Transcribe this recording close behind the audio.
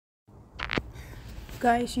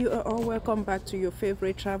Guys, you are all welcome back to your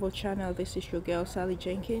favorite travel channel. This is your girl Sally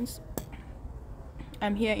Jenkins.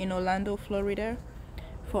 I'm here in Orlando, Florida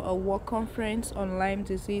for a work conference on Lyme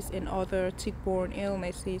disease and other tick-borne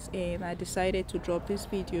illnesses, and I decided to drop this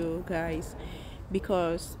video, guys,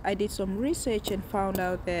 because I did some research and found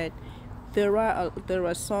out that there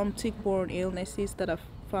are some tick-borne illnesses that are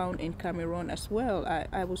found in Cameroon as well.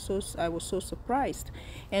 I was so surprised,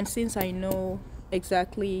 and since I know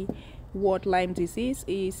exactly what Lyme disease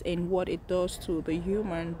is and what it does to the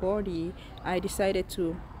human body, I decided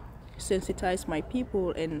to sensitize my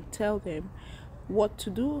people and tell them what to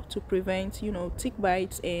do to prevent, tick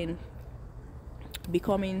bites and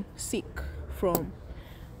becoming sick from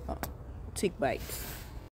tick bites.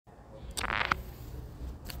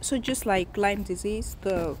 So just like Lyme disease,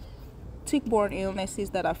 the tick-borne illnesses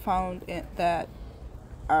that are found that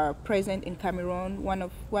are present in Cameroon, one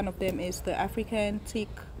of them is the African tick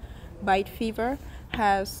bite fever.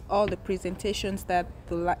 Has all the presentations that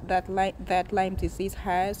that Lyme disease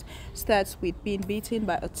has. Starts with being bitten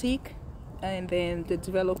by a tick, and then the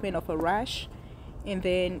development of a rash, and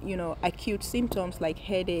then acute symptoms like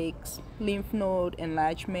headaches, lymph node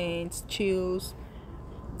enlargements, chills,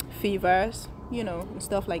 fevers, and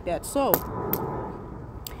stuff like that. So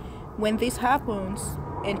when this happens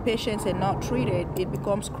and patients are not treated, it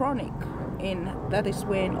becomes chronic, and that is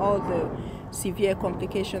when all the severe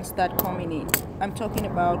complications start coming in. I'm talking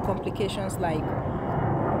about complications like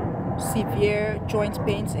severe joint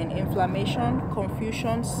pains and inflammation,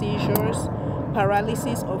 confusion, seizures,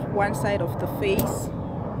 paralysis of one side of the face,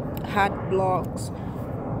 heart blocks,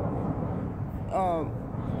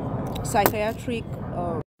 psychiatric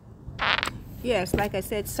yes, like I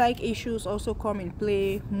said, psych issues also come in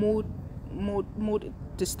play. Mood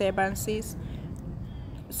disturbances,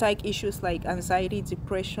 psych issues like anxiety,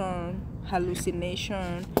 depression,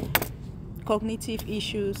 hallucination, cognitive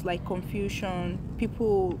issues like confusion.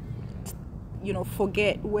 People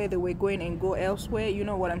forget where they were going and go elsewhere. You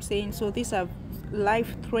know what I'm saying? So these are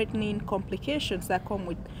life-threatening complications that come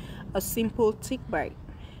with a simple tick bite.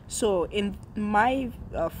 So in my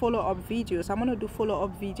follow-up videos, I'm going to do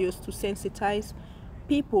follow-up videos to sensitize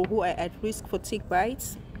people who are at risk for tick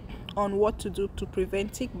bites on what to do to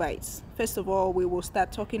prevent tick bites. First of all, we will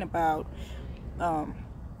start talking about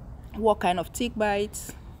what kind of tick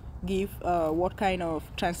bites give, what kind of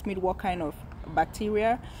transmit, what kind of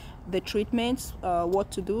bacteria, the treatments,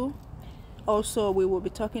 what to do. Also, we will be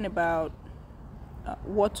talking about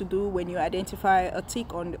what to do when you identify a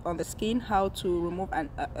tick on the skin, how to remove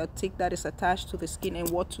a tick that is attached to the skin, and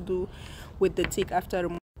what to do with the tick after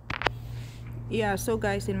removing. Yeah, so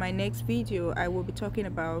guys, in my next video I will be talking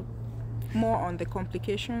about more on the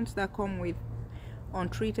complications that come with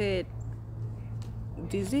untreated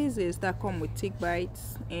diseases that come with tick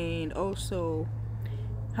bites, and also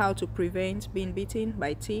how to prevent being bitten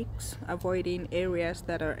by ticks, avoiding areas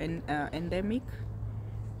that are endemic,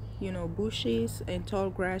 bushes and tall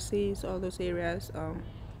grasses. All those areas are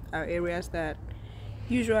areas that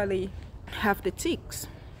usually have the ticks.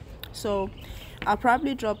 So I'll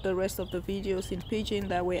probably drop the rest of the videos in pidgin,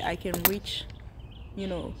 that way I can reach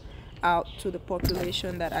out to the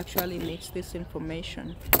population that actually needs this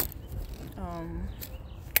information.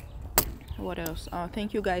 What else?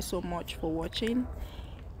 Thank you guys so much for watching.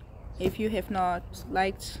 If you have not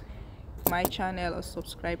liked my channel or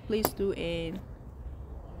subscribed, please do, and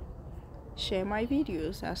share my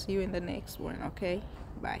videos. I'll see you in the next one. Okay,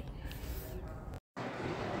 bye.